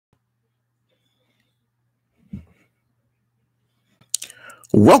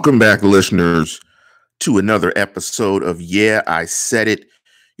Welcome back, listeners, to another episode of Yeah, I Said It.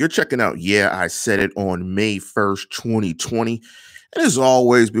 You're checking out Yeah, I Said It on May 1st, 2020. And as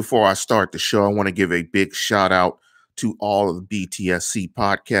always, before I start the show, I want to give a big shout out to all of the BTSC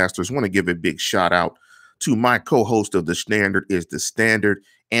podcasters. I want to give a big shout out to my co host of The Standard is The Standard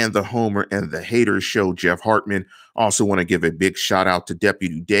and the Homer and the Haters show, Jeff Hartman. Also, want to give a big shout out to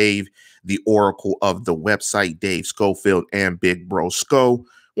Deputy Dave, the oracle of the website, Dave Schofield, and Big Bro Sco.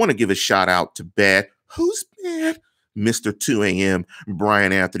 Want to give a shout out to Bad. Who's Bad? Mr. 2AM,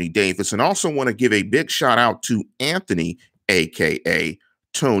 Brian Anthony Davis. And also want to give a big shout out to Anthony, aka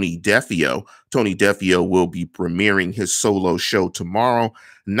Tony Defio. Tony Defio will be premiering his solo show tomorrow.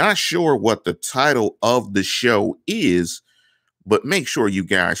 Not sure what the title of the show is, but make sure you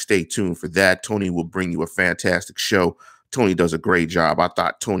guys stay tuned for that. Tony will bring you a fantastic show. Tony does a great job. I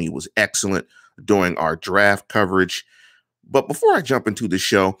thought Tony was excellent during our draft coverage. But before I jump into the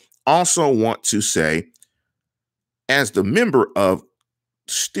show, also want to say, as the member of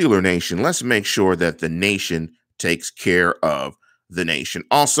Steeler Nation, let's make sure that the nation takes care of the nation.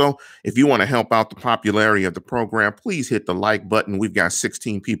 Also, if you want to help out the popularity of the program, please hit the like button. We've got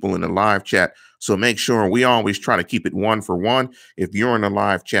 16 people in the live chat, so make sure we always try to keep it 1-for-1. If you're in the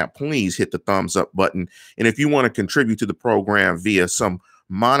live chat, please hit the thumbs up button. And if you want to contribute to the program via some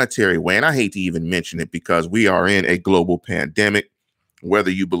monetary way, and I hate to even mention it because we are in a global pandemic,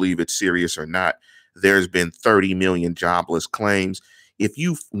 whether you believe it's serious or not, there's been 30 million jobless claims. If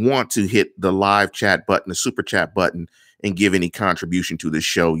you want to hit the live chat button, the super chat button, and give any contribution to the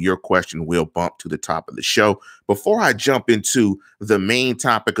show, your question will bump to the top of the show. Before I jump into the main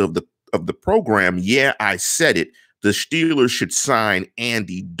topic of the program, yeah, I said it. The Steelers should sign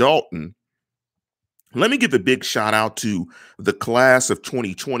Andy Dalton. Let me give a big shout out to the class of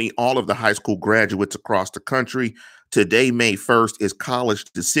 2020, all of the high school graduates across the country. Today, May 1st, is College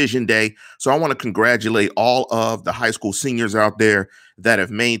Decision Day. So I want to congratulate all of the high school seniors out there that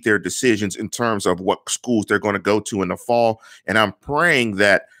have made their decisions in terms of what schools they're going to go to in the fall. And I'm praying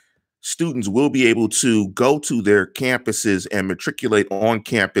that students will be able to go to their campuses and matriculate on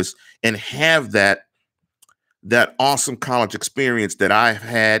campus and have that awesome college experience that I've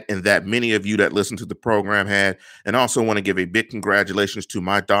had and that many of you that listen to the program had. And also want to give a big congratulations to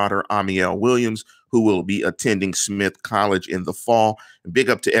my daughter, Amiel Williams, who will be attending Smith College in the fall. And big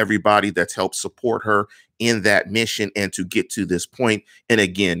up to everybody that's helped support her in that mission and to get to this point. And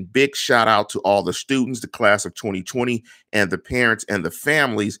again, big shout out to all the students, the class of 2020, and the parents and the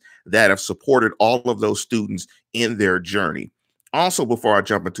families that have supported all of those students in their journey. Also, before I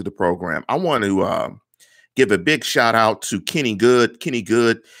jump into the program, I want to give a big shout out to Kenny Good. Kenny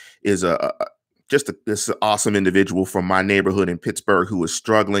Good is this awesome individual from my neighborhood in Pittsburgh who is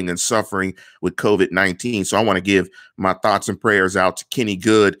struggling and suffering with COVID-19. So I want to give my thoughts and prayers out to Kenny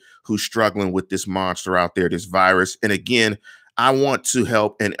Good, who's struggling with this monster out there, this virus. And again, I want to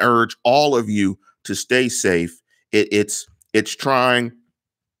help and urge all of you to stay safe. It's trying.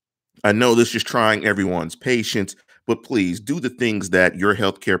 I know this is trying everyone's patience, but please do the things that your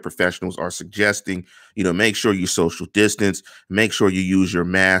healthcare professionals are suggesting. Make sure you social distance, make sure you use your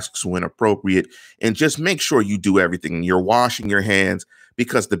masks when appropriate, and just make sure you do everything. You're washing your hands,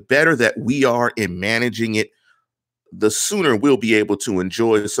 because the better that we are in managing it, the sooner we'll be able to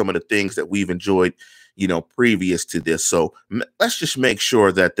enjoy some of the things that we've enjoyed, previous to this. So let's just make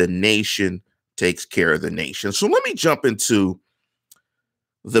sure that the nation takes care of the nation. So let me jump into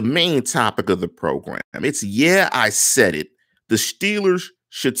the main topic of the program. It's yeah, I said it. The Steelers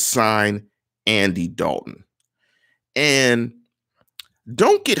should sign Andy Dalton. And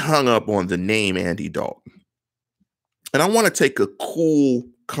don't get hung up on the name Andy Dalton. And I want to take a cool,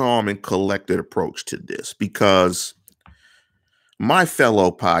 calm, and collected approach to this, because my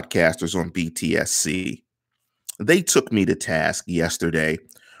fellow podcasters on BTSC, they took me to task yesterday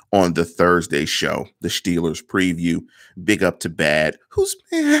on the Thursday show, the Steelers preview. Big up to Bad. Who's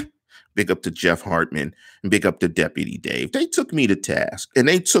Bad? Big up to Jeff Hartman, and big up to Deputy Dave. They took me to task, and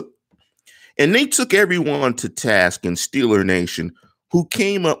they took everyone to task in Steeler Nation who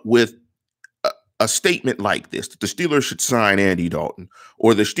came up with a statement like this: that the Steelers should sign Andy Dalton,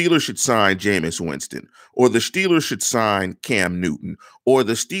 or the Steelers should sign Jameis Winston, or the Steelers should sign Cam Newton, or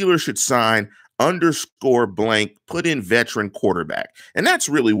the Steelers should sign underscore blank, put in veteran quarterback. And that's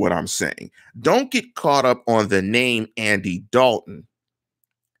really what I'm saying. Don't get caught up on the name Andy Dalton.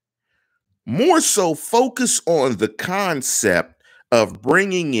 More so, focus on the concept of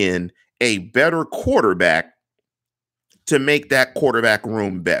bringing in a better quarterback to make that quarterback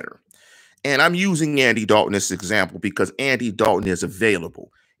room better. And I'm using Andy Dalton as an example because Andy Dalton is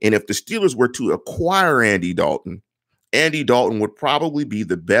available. And if the Steelers were to acquire Andy Dalton, Andy Dalton would probably be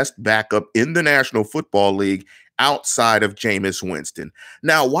the best backup in the National Football League outside of Jameis Winston.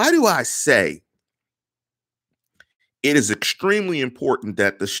 Now, why do I say it is extremely important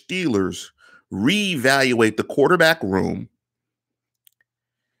that the Steelers reevaluate the quarterback room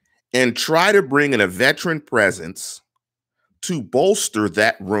and try to bring in a veteran presence to bolster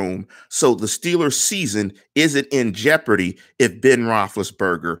that room so the Steelers' season isn't in jeopardy if Ben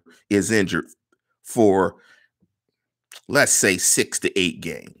Roethlisberger is injured for, let's say, 6 to 8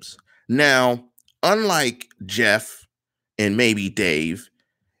 games. Now, unlike Jeff and maybe Dave,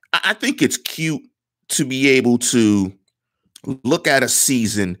 I think it's cute to be able to look at a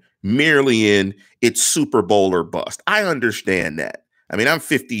season merely in its Super Bowl or bust. I understand that. I mean, I'm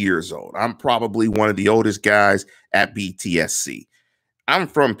 50 years old. I'm probably one of the oldest guys at BTSC. I'm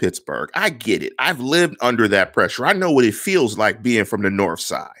from Pittsburgh. I get it. I've lived under that pressure. I know what it feels like being from the North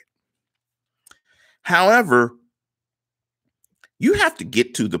Side. However, you have to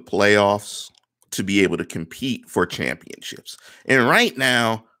get to the playoffs to be able to compete for championships. And right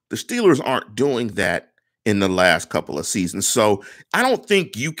now, the Steelers aren't doing that in the last couple of seasons. So I don't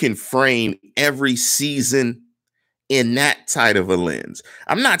think you can frame every season in that type of a lens.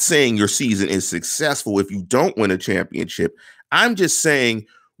 I'm not saying your season is successful if you don't win a championship. I'm just saying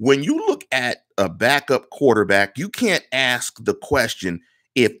when you look at a backup quarterback, you can't ask the question,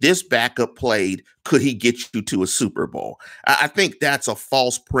 if this backup played, could he get you to a Super Bowl? I think that's a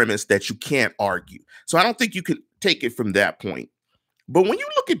false premise that you can't argue. So I don't think you can take it from that point. But when you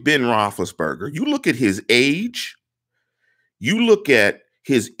look at Ben Roethlisberger, you look at his age, you look at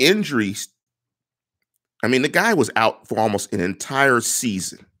his injuries. I mean, the guy was out for almost an entire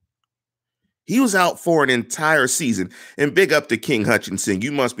season. He was out for an entire season. And big up to King Hutchinson.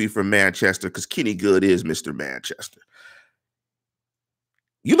 You must be from Manchester because Kenny Good is Mr. Manchester.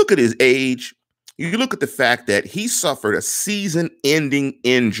 You look at his age, you look at the fact that he suffered a season-ending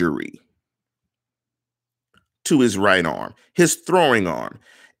injury to his right arm, his throwing arm.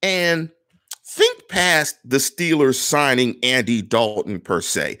 And think past the Steelers signing Andy Dalton per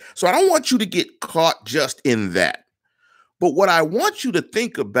se. So I don't want you to get caught just in that. But what I want you to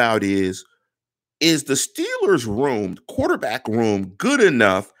think about is the Steelers' room, quarterback room, good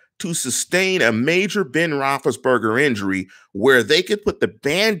enough to sustain a major Ben Roethlisberger injury where they could put the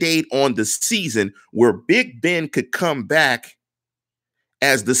Band-Aid on the season where Big Ben could come back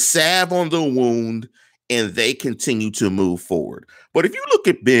as the salve on the wound and they continue to move forward. But if you look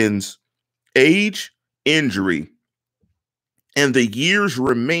at Ben's age, injury, and the years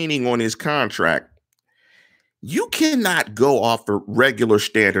remaining on his contract, you cannot go off of regular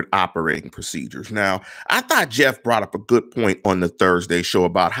standard operating procedures. Now, I thought Jeff brought up a good point on the Thursday show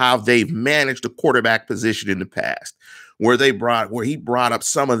about how they've managed the quarterback position in the past, where he brought up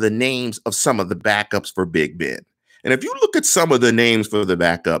some of the names of some of the backups for Big Ben. And if you look at some of the names for the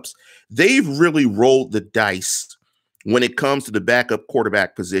backups, they've really rolled the dice when it comes to the backup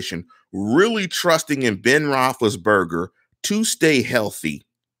quarterback position, really trusting in Ben Roethlisberger to stay healthy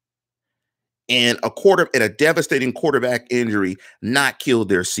and a devastating quarterback injury not kill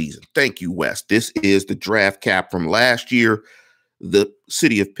their season. Thank you, Wes. This is the draft cap from last year, the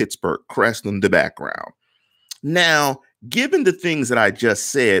city of Pittsburgh crest in the background. Now, given the things that I just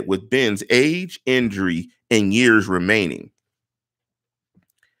said with Ben's age, injury, and years remaining,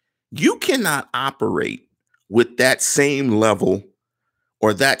 you cannot operate with that same level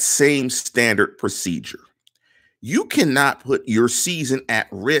or that same standard procedure. You cannot put your season at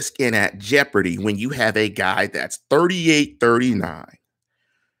risk and at jeopardy when you have a guy that's 38, 39,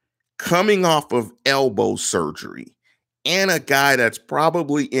 coming off of elbow surgery, and a guy that's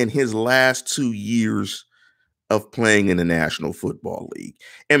probably in his last 2 years of playing in the National Football League.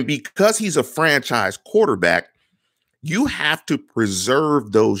 And because he's a franchise quarterback, you have to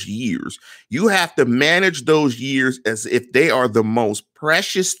preserve those years. You have to manage those years as if they are the most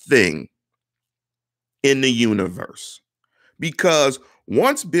precious thing in the universe. Because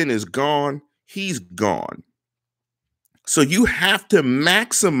once Ben is gone, he's gone. So you have to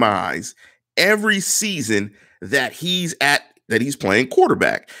maximize every season that he's playing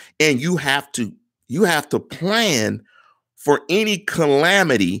quarterback. And you have to plan for any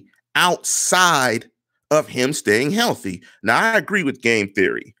calamity outside of him staying healthy. Now, I agree with game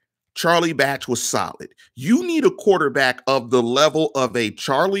theory. Charlie Batch was solid. You need a quarterback of the level of a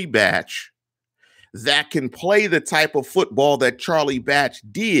Charlie Batch that can play the type of football that Charlie Batch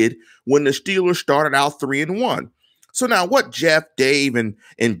did when the Steelers started out 3-1. So now what Jeff, Dave,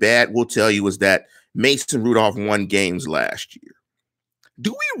 and Bad will tell you is that Mason Rudolph won games last year.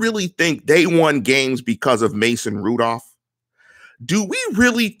 Do we really think they won games because of Mason Rudolph? Do we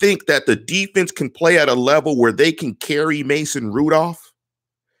really think that the defense can play at a level where they can carry Mason Rudolph?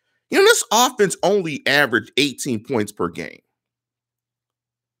 This offense only averaged 18 points per game.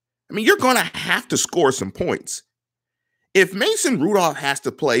 I mean, you're going to have to score some points. If Mason Rudolph has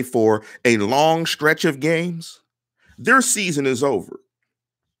to play for a long stretch of games, their season is over.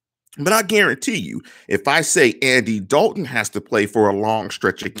 But I guarantee you, if I say Andy Dalton has to play for a long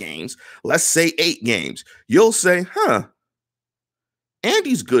stretch of games, let's say 8 games, you'll say,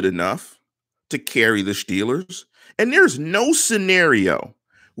 Andy's good enough to carry the Steelers. And there's no scenario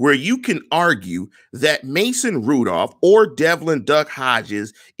where you can argue that Mason Rudolph or Devlin Duck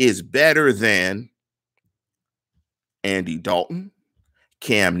Hodges is better than Andy Dalton,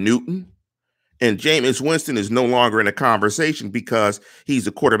 Cam Newton, and Jameis Winston is no longer in a conversation because he's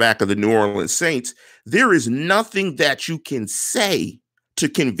the quarterback of the New Orleans Saints. There is nothing that you can say to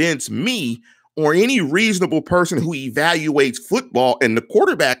convince me or any reasonable person who evaluates football in the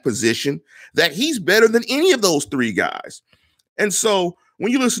quarterback position that he's better than any of those 3 guys. And so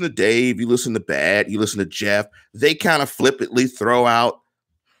when you listen to Dave, you listen to Bad, you listen to Jeff, they kind of flippantly throw out,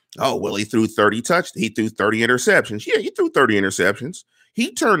 oh, well, he threw 30 touchdowns. He threw 30 interceptions. Yeah, he threw 30 interceptions.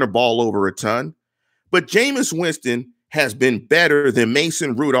 He turned the ball over a ton. But Jameis Winston has been better than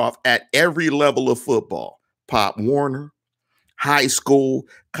Mason Rudolph at every level of football. Pop Warner, high school,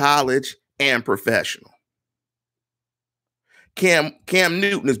 college, and professional. Cam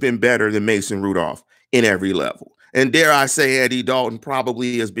Newton has been better than Mason Rudolph in every level. And dare I say, Andy Dalton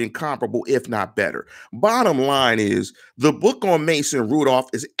probably has been comparable, if not better. Bottom line is, the book on Mason Rudolph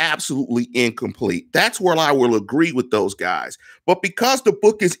is absolutely incomplete. That's where I will agree with those guys. But because the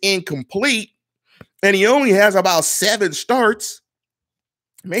book is incomplete, and he only has about 7 starts,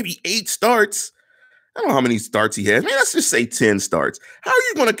 maybe 8 starts, I don't know how many starts he has. Man, let's just say 10 starts. How are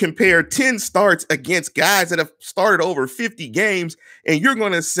you going to compare 10 starts against guys that have started over 50 games, and you're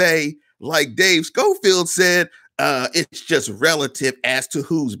going to say, like Dave Schofield said, it's just relative as to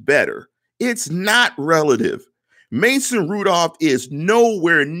who's better? It's not relative. Mason Rudolph is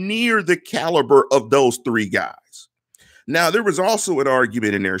nowhere near the caliber of those 3 guys. Now, there was also an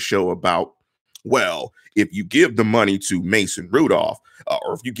argument in their show about, well, if you give the money to Mason Rudolph,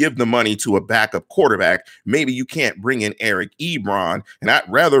 or if you give the money to a backup quarterback, maybe you can't bring in Eric Ebron. And I'd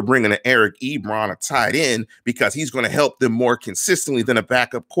rather bring in an Eric Ebron, a tight end, because he's going to help them more consistently than a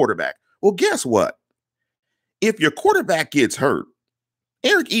backup quarterback. Well, guess what? If your quarterback gets hurt,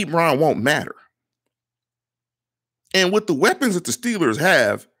 Eric Ebron won't matter. And with the weapons that the Steelers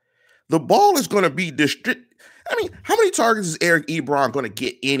have, the ball is going to be I mean, how many targets is Eric Ebron going to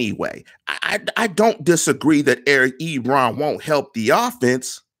get anyway? I don't disagree that Eric Ebron won't help the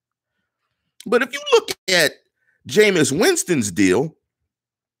offense. But if you look at Jameis Winston's deal,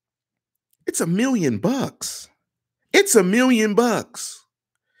 it's $1 million. It's $1 million.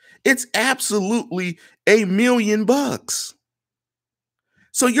 It's absolutely $1 million.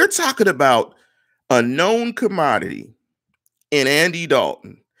 So you're talking about a known commodity in Andy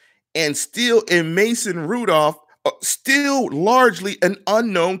Dalton, and still in Mason Rudolph, still largely an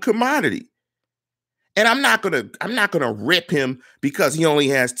unknown commodity. And I'm not gonna rip him because he only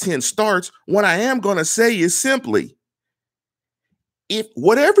has 10 starts. What I am gonna say is simply, if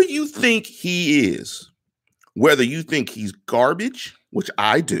whatever you think he is, whether you think he's garbage, which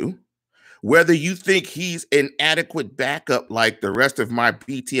I do, whether you think he's an adequate backup like the rest of my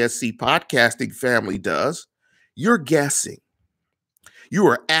BTSC podcasting family does, you're guessing. You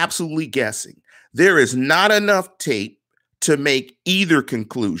are absolutely guessing. There is not enough tape to make either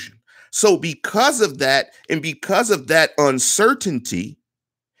conclusion. So because of that, and because of that uncertainty,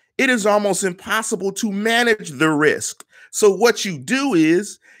 it is almost impossible to manage the risk. So what you do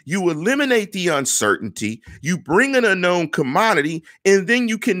is you eliminate the uncertainty, you bring in a known commodity, and then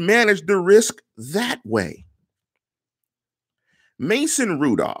you can manage the risk that way. Mason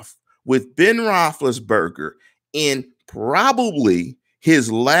Rudolph with Ben Roethlisberger in probably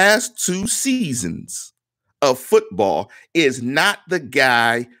his last 2 seasons of football is not the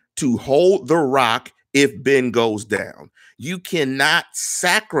guy to hold the rock if Ben goes down. You cannot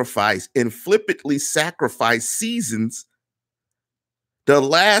sacrifice and flippantly sacrifice seasons, the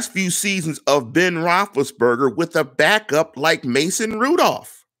last few seasons of Ben Roethlisberger, with a backup like Mason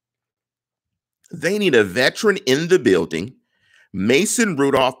Rudolph. They need a veteran in the building. Mason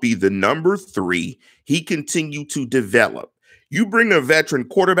Rudolph be the number 3. He continue to develop. You bring a veteran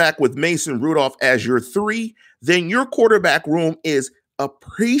quarterback with Mason Rudolph as your 3, then your quarterback room is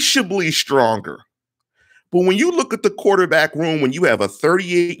appreciably stronger. But when you look at the quarterback room, when you have a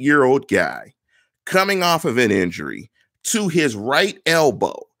 38-year-old guy coming off of an injury to his right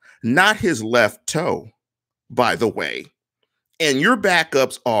elbow, not his left toe, by the way, and your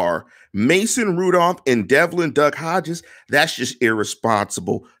backups are Mason Rudolph and Devlin Doug Hodges, that's just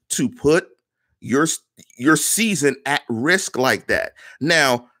irresponsible to put your your season at risk like that.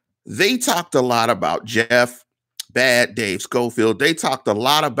 Now, they talked a lot about Jeff, Bad Dave Schofield. They talked a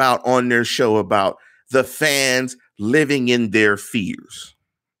lot about on their show about the fans living in their fears.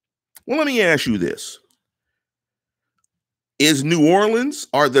 Well, let me ask you this. Is New Orleans,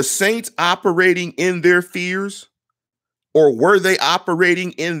 are the Saints operating in their fears? Or were they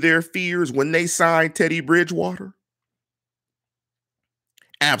operating in their fears when they signed Teddy Bridgewater?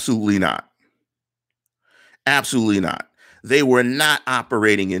 Absolutely not. Absolutely not. They were not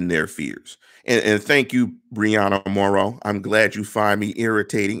operating in their fears. And thank you, Brianna Morrow. I'm glad you find me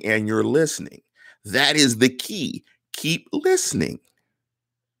irritating and you're listening. That is the key. Keep listening.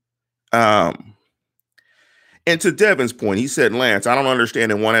 And to Devin's point, he said, Lance, I don't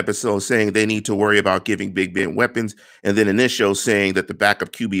understand in one episode saying they need to worry about giving Big Ben weapons, and then in this show saying that the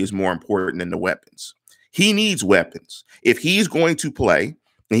backup QB is more important than the weapons. He needs weapons. If he's going to play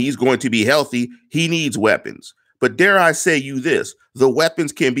and he's going to be healthy, he needs weapons. But dare I say you this, the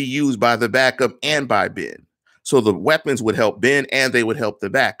weapons can be used by the backup and by Ben. So the weapons would help Ben and they would help the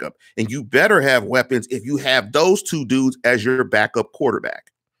backup. And you better have weapons if you have those two dudes as your backup quarterback.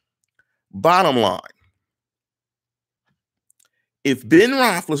 Bottom line, if Ben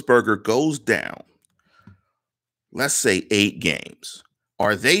Roethlisberger goes down, let's say 8 games,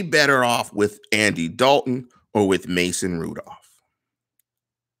 are they better off with Andy Dalton or with Mason Rudolph?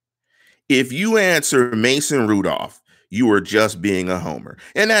 If you answer Mason Rudolph, you are just being a homer.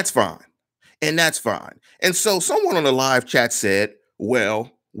 And that's fine. And that's fine. And so someone on the live chat said,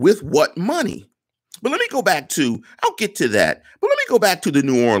 well, with what money? But let me go back to, I'll get to that, but let me go back to the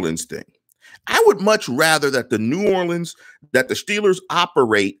New Orleans thing. I would much rather that the Steelers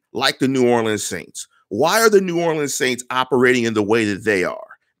operate like the New Orleans Saints. Why are the New Orleans Saints operating in the way that they are?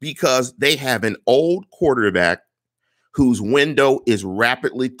 Because they have an old quarterback whose window is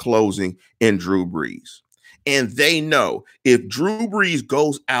rapidly closing in Drew Brees. And they know if Drew Brees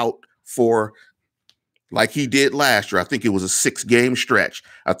goes out for, like he did last year, I think it was a 6-game stretch.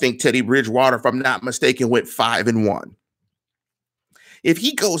 I think Teddy Bridgewater, if I'm not mistaken, went 5-1. If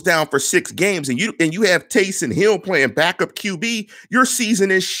he goes down for 6 games and you have Taysom Hill playing backup QB, your season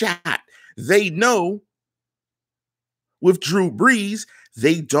is shot. They know with Drew Brees,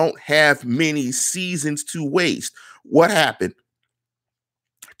 they don't have many seasons to waste. What happened?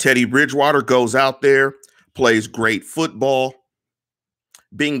 Teddy Bridgewater goes out there, plays great football.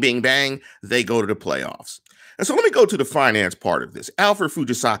 Bing, bing, bang. They go to the playoffs. And so let me go to the finance part of this. Alfred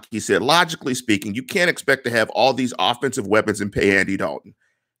Fujisaki said, logically speaking, you can't expect to have all these offensive weapons and pay Andy Dalton.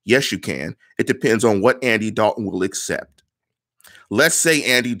 Yes, you can. It depends on what Andy Dalton will accept. Let's say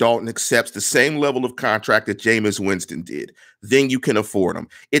Andy Dalton accepts the same level of contract that Jameis Winston did. Then you can afford him.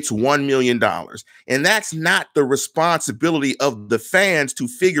 It's $1 million. And that's not the responsibility of the fans to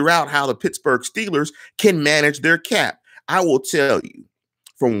figure out how the Pittsburgh Steelers can manage their cap. I will tell you,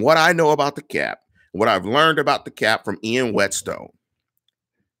 from what I know about the cap, what I've learned about the cap from Ian Whetstone,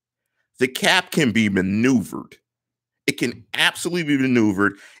 the cap can be maneuvered. It can absolutely be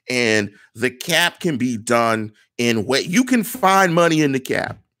maneuvered, and the cap can be done in way you can find money in the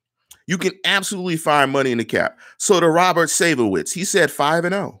cap. You can absolutely find money in the cap. So to Robert Savowitz, he said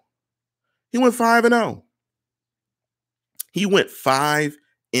 5-0. He went 5-0. He went 5-0.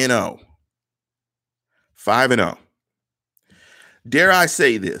 5-0. Dare I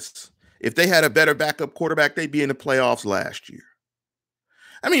say this? If they had a better backup quarterback, they'd be in the playoffs last year.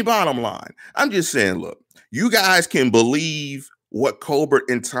 I mean, bottom line, I'm just saying, look, you guys can believe what Colbert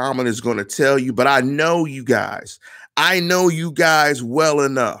and Tomlin is going to tell you, but I know you guys. I know you guys well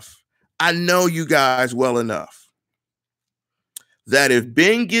enough. I know you guys well enough that if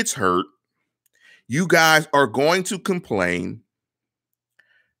Ben gets hurt, you guys are going to complain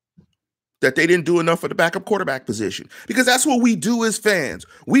that they didn't do enough for the backup quarterback position, because that's what we do as fans.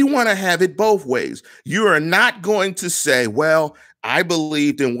 We want to have it both ways. You are not going to say, well, I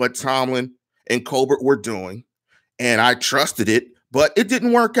believed in what Tomlin and Colbert were doing, and I trusted it, but it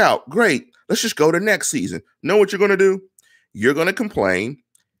didn't work out. Great. Let's just go to next season. Know what you're going to do? You're going to complain,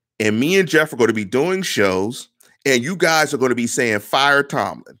 and me and Jeff are going to be doing shows, and you guys are going to be saying, fire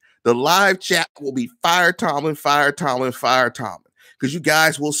Tomlin. The live chat will be fire Tomlin, fire Tomlin, fire Tomlin, because you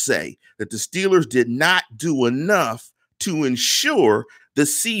guys will say that the Steelers did not do enough to ensure the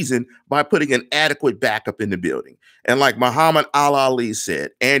season by putting an adequate backup in the building. And like Muhammad Ali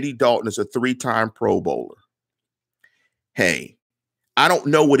said, Andy Dalton is a 3-time Pro Bowler. Hey, I don't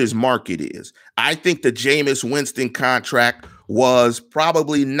know what his market is. I think the Jameis Winston contract was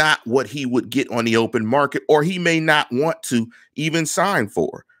probably not what he would get on the open market, or he may not want to even sign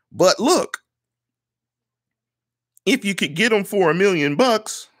for. But look, if you could get him for $1 million,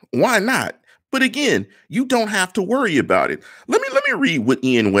 why not? But again, you don't have to worry about it. Let me read what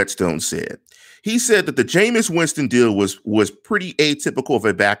Ian Whetstone said. He said that the Jameis Winston deal was pretty atypical of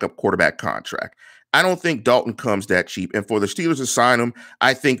a backup quarterback contract. I don't think Dalton comes that cheap. And for the Steelers to sign him,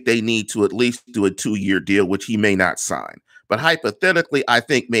 I think they need to at least do a 2-year deal, which he may not sign. But hypothetically, I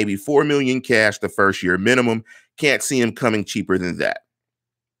think maybe $4 million cash the first year minimum. Can't see him coming cheaper than that.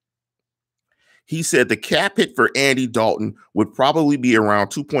 He said the cap hit for Andy Dalton would probably be around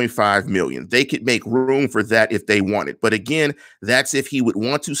 $2.5 million. They could make room for that if they wanted. But again, that's if he would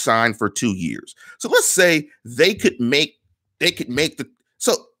want to sign for 2 years. So let's say they could make the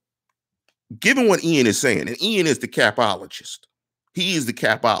so given what Ian is saying, and Ian is the capologist. He is the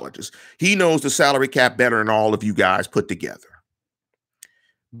capologist. He knows the salary cap better than all of you guys put together.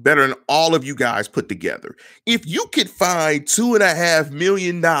 Better than all of you guys put together. If you could find $2.5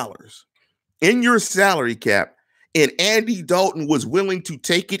 million in your salary cap, and Andy Dalton was willing to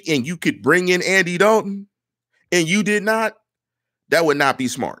take it, and you could bring in Andy Dalton, and you did not, that would not be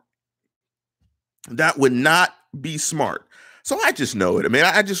smart. That would not be smart. So I just know it. I mean,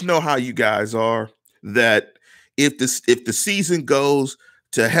 I just know how you guys are, that if the season goes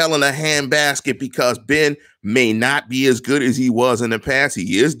to hell in a handbasket because Ben may not be as good as he was in the past,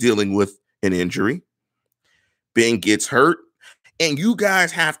 he is dealing with an injury. Ben gets hurt, and you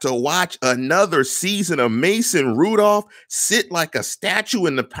guys have to watch another season of Mason Rudolph sit like a statue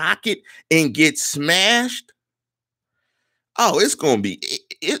in the pocket and get smashed. Oh, it's going to be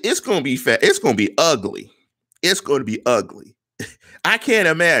fat. It's going to be ugly. It's going to be ugly. I can't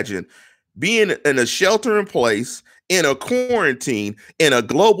imagine being in a shelter in place, in a quarantine, in a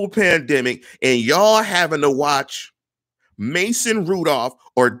global pandemic, and y'all having to watch Mason Rudolph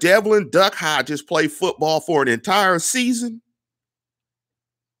or Devlin Duck Hodges play football for an entire season.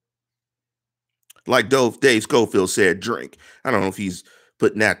 Like Dave Schofield said, drink. I don't know if he's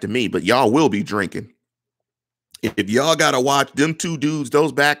putting that to me, but y'all will be drinking. If y'all got to watch them two dudes,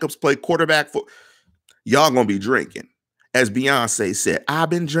 those backups play quarterback for, y'all going to be drinking. As Beyonce said, I've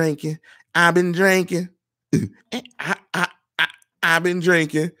been drinking. I've been drinking. I've been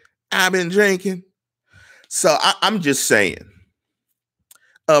drinking. I've been drinking. So I'm just saying,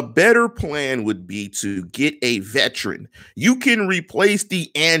 a better plan would be to get a veteran. You can replace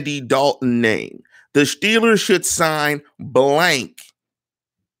the Andy Dalton name. The Steelers should sign blank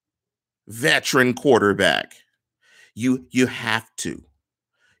veteran quarterback. You have to.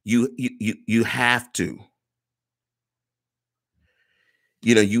 You have to.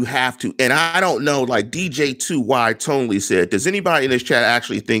 You know, you have to. And I don't know, like DJ2Y Tonely said, does anybody in this chat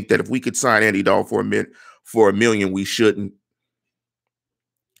actually think that if we could sign Andy Dalton for $1 million, we shouldn't?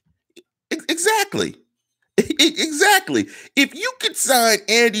 Exactly. Exactly. If you could sign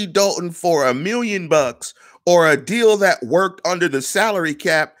Andy Dalton for $1 million or a deal that worked under the salary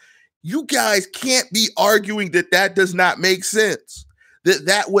cap, you guys can't be arguing that that does not make sense,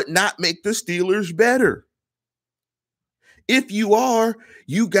 that would not make the Steelers better. If you are,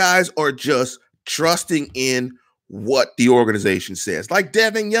 you guys are just trusting in what the organization says. Like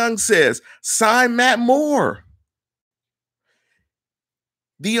Devin Young says, sign Matt Moore.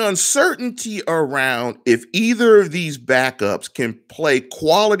 The uncertainty around if either of these backups can play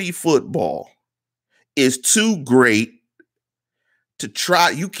quality football is too great to try.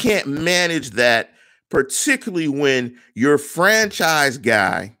 You can't manage that, particularly when your franchise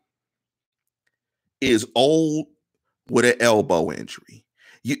guy is old with an elbow injury.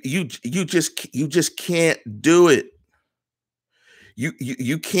 You just can't do it.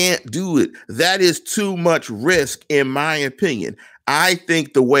 You can't do it. That is too much risk, in my opinion. I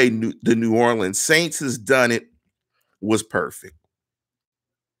think the way the New Orleans Saints has done it was perfect.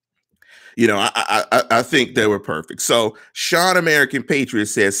 You know, I think they were perfect. So Sean American Patriot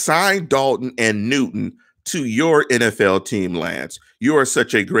says, sign Dalton and Newton to your NFL team, Lance. You are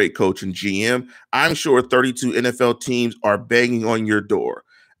such a great coach and GM. I'm sure 32 NFL teams are banging on your door.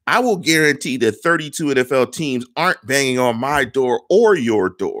 I will guarantee that 32 NFL teams aren't banging on my door or your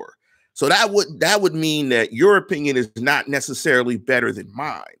door. So that would mean that your opinion is not necessarily better than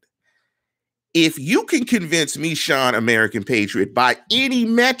mine. If you can convince me, Sean American Patriot, by any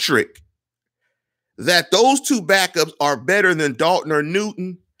metric that those two backups are better than Dalton or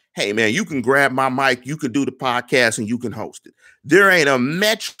Newton, hey, man, you can grab my mic, you can do the podcast, and you can host it. There ain't a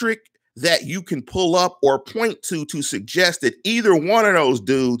metric that you can pull up or point to suggest that either one of those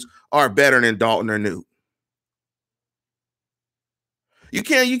dudes are better than Dalton or Newton. You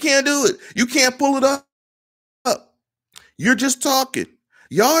can't do it. You can't pull it up. You're just talking.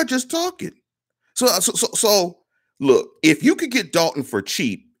 Y'all are just talking. So look, if you could get Dalton for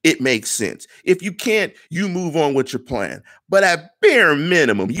cheap, it makes sense. If you can't, you move on with your plan. But at bare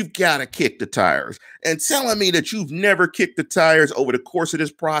minimum, you've got to kick the tires. And telling me that you've never kicked the tires over the course of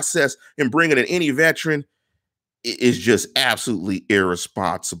this process and bringing in any veteran is just absolutely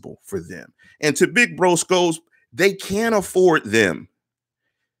irresponsible for them. And to Big Brosco's, they can't afford them.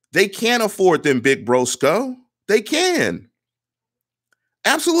 They can't afford them, Big Brosco. They can.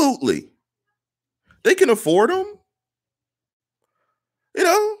 Absolutely. They can afford them. You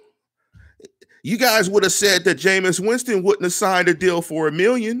know, you guys would have said that Jameis Winston wouldn't have signed a deal for $1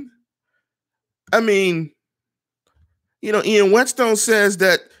 million. I mean, Ian Whetstone says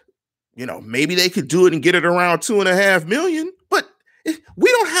that, maybe they could do it and get it around $2.5 million, but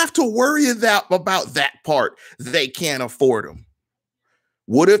we don't have to worry about that part. They can't afford them.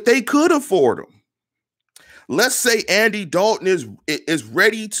 What if they could afford them? Let's say Andy Dalton is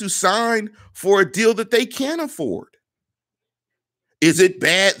ready to sign for a deal that they can't afford. Is it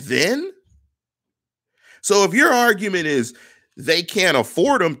bad then? So if your argument is they can't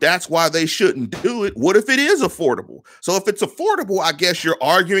afford them, that's why they shouldn't do it. What if it is affordable? So if it's affordable, I guess you're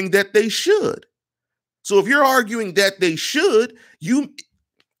arguing that they should. So if you're arguing that they should,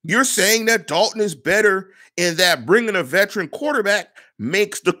 you're saying that Dalton is better and that bringing a veteran quarterback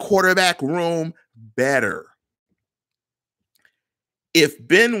makes the quarterback room better. If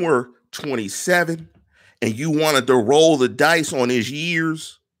Ben were 27 and you wanted to roll the dice on his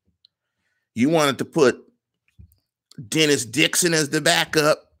years, you wanted to put Dennis Dixon as the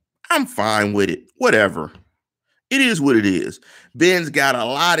backup, I'm fine with it. Whatever. It is what it is. Ben's got a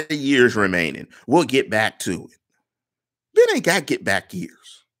lot of years remaining. We'll get back to it. Ben ain't got get back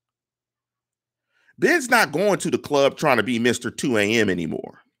years. Ben's not going to the club trying to be Mr. 2 a.m.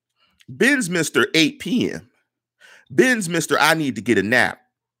 anymore. Ben's Mr. 8 p.m. Ben's Mr. I need to get a nap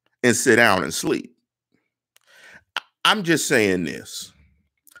and sit down and sleep. I'm just saying this.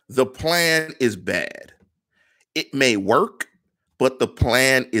 The plan is bad. It may work, but the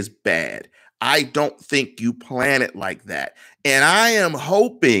plan is bad. I don't think you plan it like that. And I am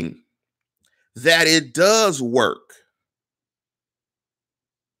hoping that it does work.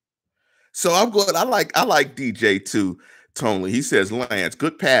 So I like DJ too, Tony. He says, Lance,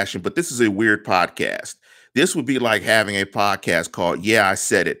 good passion, but this is a weird podcast. This would be like having a podcast called Yeah, I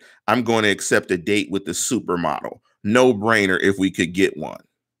Said It. I'm going to accept a date with the supermodel. No brainer if we could get one.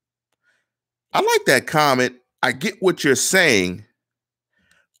 I like that comment. I get what you're saying.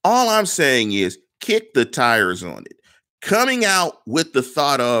 All I'm saying is kick the tires on it. Coming out with the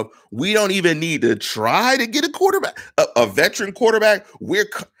thought of we don't even need to try to get a quarterback, a veteran quarterback.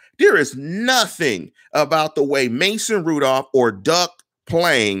 There is nothing about the way Mason Rudolph or Duck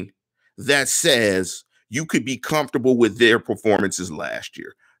playing that says you could be comfortable with their performances last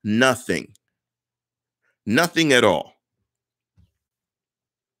year. Nothing. Nothing at all.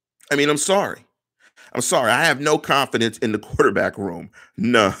 I mean, I'm sorry. I have no confidence in the quarterback room.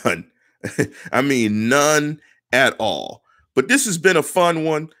 None. I mean, none at all. But this has been a fun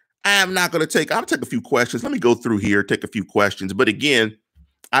one. I'll take a few questions. Let me go through here, take a few questions. But again,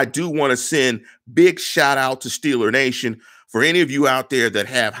 I do want to send big shout out to Steeler Nation. For any of you out there that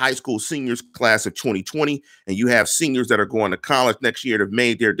have high school seniors class of 2020 and you have seniors that are going to college next year that have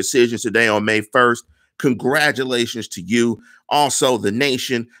made their decisions today on May 1st, congratulations to you. Also, the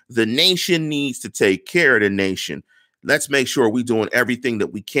nation needs to take care of the nation. Let's make sure we're doing everything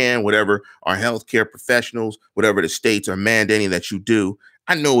that we can, whatever our healthcare professionals, whatever the states are mandating that you do.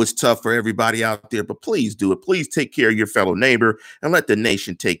 I know it's tough for everybody out there, but please do it. Please take care of your fellow neighbor and let the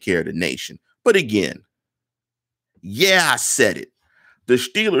nation take care of the nation. But again, yeah, I said it. The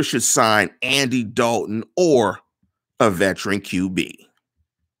Steelers should sign Andy Dalton or a veteran QB.